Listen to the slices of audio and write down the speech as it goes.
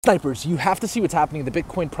Snipers, you have to see what's happening in the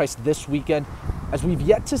Bitcoin price this weekend, as we've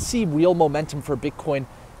yet to see real momentum for Bitcoin,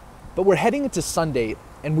 but we're heading into Sunday,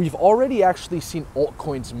 and we've already actually seen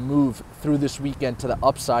altcoins move through this weekend to the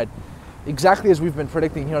upside, exactly as we've been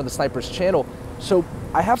predicting here on the Snipers channel. So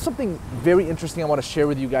I have something very interesting I want to share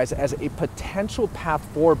with you guys as a potential path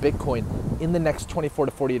for Bitcoin in the next 24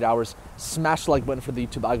 to 48 hours. Smash the like button for the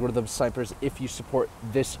YouTube algorithm, Snipers, if you support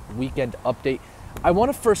this weekend update. I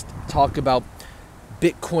want to first talk about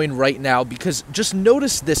Bitcoin right now, because just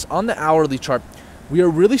notice this on the hourly chart. We are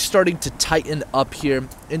really starting to tighten up here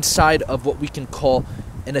inside of what we can call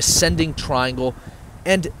an ascending triangle.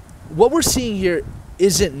 And what we're seeing here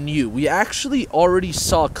isn't new. We actually already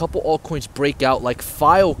saw a couple altcoins break out, like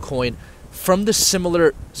Filecoin, from the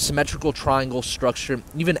similar symmetrical triangle structure.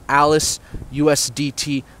 Even Alice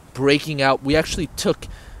USDT breaking out. We actually took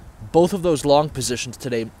both of those long positions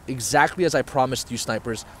today, exactly as I promised you,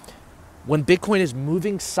 Snipers. When Bitcoin is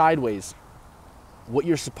moving sideways, what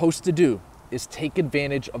you're supposed to do is take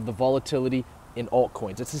advantage of the volatility in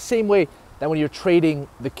altcoins. It's the same way that when you're trading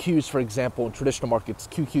the Qs, for example, in traditional markets,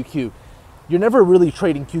 QQQ, you're never really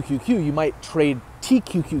trading QQQ. You might trade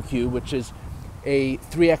TQQQ, which is a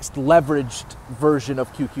 3x leveraged version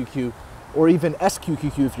of QQQ, or even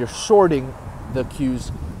SQQQ if you're shorting the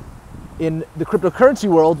Qs. In the cryptocurrency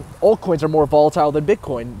world, altcoins are more volatile than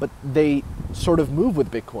Bitcoin, but they sort of move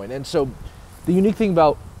with Bitcoin. And so the unique thing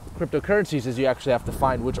about cryptocurrencies is you actually have to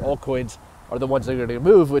find which altcoins are the ones that are going to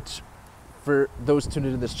move, which for those tuned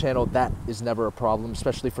into this channel, that is never a problem,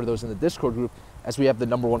 especially for those in the Discord group, as we have the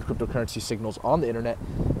 #1 cryptocurrency signals on the internet.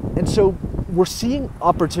 And so we're seeing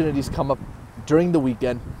opportunities come up during the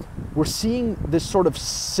weekend. We're seeing this sort of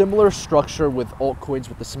similar structure with altcoins,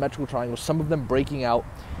 with the symmetrical triangle, some of them breaking out.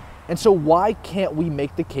 And so why can't we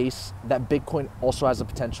make the case that Bitcoin also has the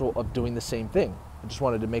potential of doing the same thing? I just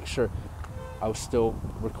wanted to make sure I was still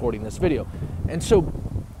recording this video. And so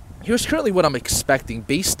here's currently what I'm expecting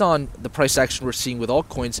based on the price action we're seeing with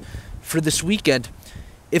altcoins for this weekend.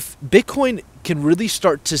 If Bitcoin can really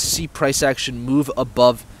start to see price action move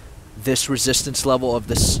above this resistance level of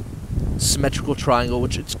this symmetrical triangle,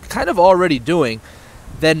 which it's kind of already doing,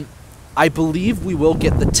 then I believe we will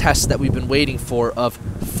get the test that we've been waiting for of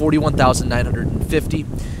 41,950.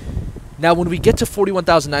 Now, when we get to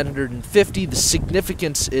 41,950, the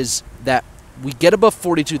significance is that we get above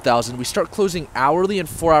 42,000, we start closing hourly and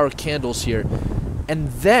 4-hour candles here, and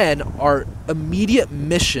then our immediate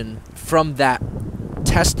mission from that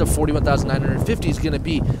test of 41,950 is going to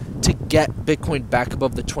be to get Bitcoin back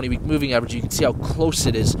above the 20-week moving average. You can see how close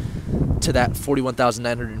it is to that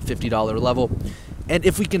 $41,950 level. And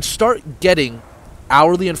if we can start getting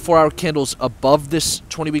hourly and 4-hour candles above this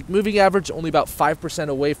 20-week moving average, only about 5%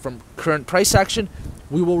 away from current price action,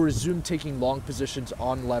 we will resume taking long positions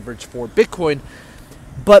on leverage for Bitcoin.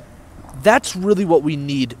 But that's really what we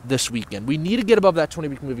need this weekend. We need to get above that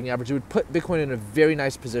 20-week moving average. It would put Bitcoin in a very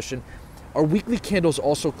nice position. Our weekly candle's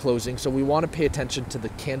also closing, so we want to pay attention to the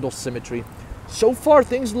candle symmetry. So far,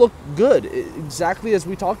 things look good, exactly as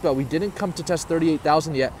we talked about. We didn't come to test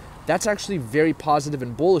 38,000 yet. That's actually very positive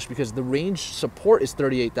and bullish because the range support is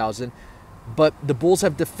 38,000, but the bulls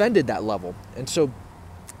have defended that level. And so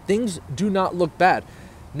things do not look bad.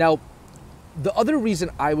 Now, the other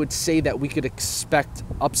reason I would say that we could expect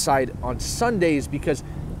upside on Sunday is because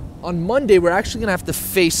on Monday, we're actually going to have to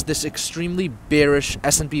face this extremely bearish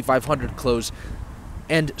S&P 500 close.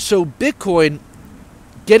 And so Bitcoin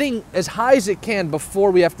getting as high as it can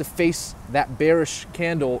before we have to face that bearish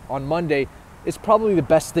candle on Monday is probably the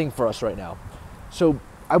best thing for us right now. So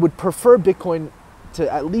I would prefer Bitcoin to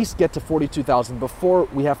at least get to 42,000 before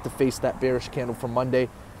we have to face that bearish candle from Monday,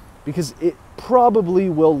 because it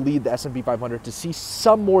probably will lead the S&P 500 to see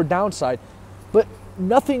some more downside, but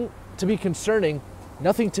nothing to be concerning,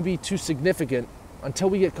 nothing to be too significant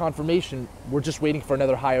until we get confirmation. We're just waiting for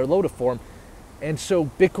another higher low to form. And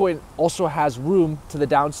so Bitcoin also has room to the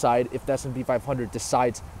downside if the S&P 500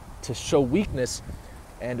 decides to show weakness.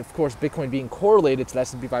 And of course, Bitcoin being correlated to the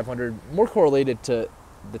S&P 500, more correlated to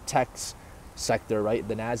the tech sector, right,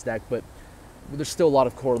 the NASDAQ, but there's still a lot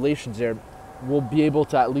of correlations there. We'll be able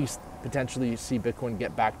to at least potentially see Bitcoin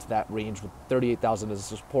get back to that range with 38,000 as a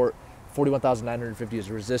support, 41,950 as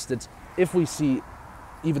a resistance. If we see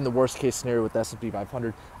even the worst case scenario with the S&P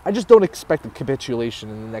 500, I just don't expect a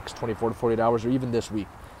capitulation in the next 24 to 48 hours or even this week.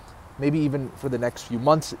 Maybe even for the next few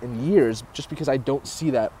months and years, just because I don't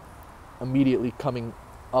see that immediately coming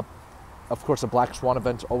up. Of course, a black swan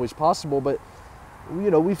event is always possible, but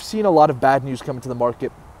we've seen a lot of bad news come into the market,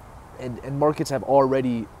 and markets have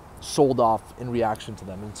already sold off in reaction to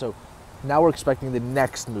them. And so now we're expecting the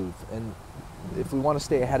next move. And if we want to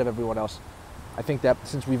stay ahead of everyone else, I think that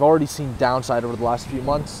since we've already seen downside over the last few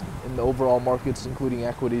months in the overall markets, including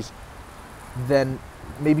equities, then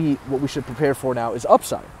maybe what we should prepare for now is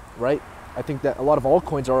upside, right? I think that a lot of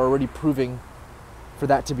altcoins are already proving for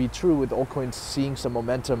that to be true, with altcoins seeing some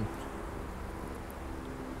momentum.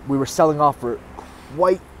 We were selling off for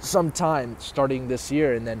quite some time starting this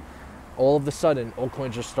year, and then all of a sudden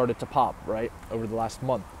altcoins just started to pop, right, over the last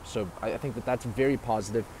month. So I think that that's very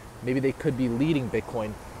positive. Maybe they could be leading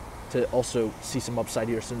Bitcoin to also see some upside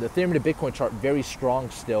here. So the Ethereum to Bitcoin chart, very strong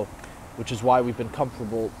still, which is why we've been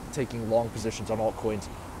comfortable taking long positions on altcoins.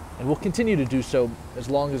 And we'll continue to do so as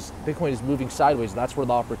long as Bitcoin is moving sideways. That's where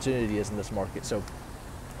the opportunity is in this market. So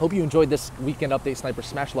hope you enjoyed this weekend update, Sniper.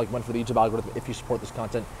 Smash the like button for the YouTube algorithm if you support this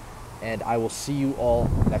content. And I will see you all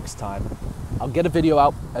next time. I'll get a video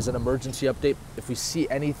out as an emergency update. If we see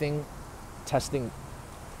anything testing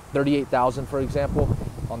 38,000, for example,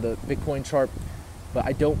 on the Bitcoin chart, but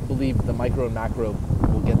I don't believe the micro and macro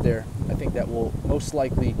will get there. I think that we'll most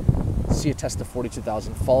likely see a test of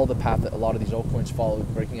 42,000, follow the path that a lot of these altcoins follow,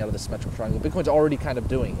 breaking out of the symmetrical triangle. Bitcoin's already kind of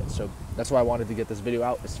doing it, so that's why I wanted to get this video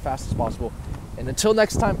out as fast as possible. And until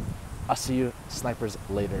next time, I'll see you snipers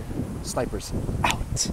later. Snipers out.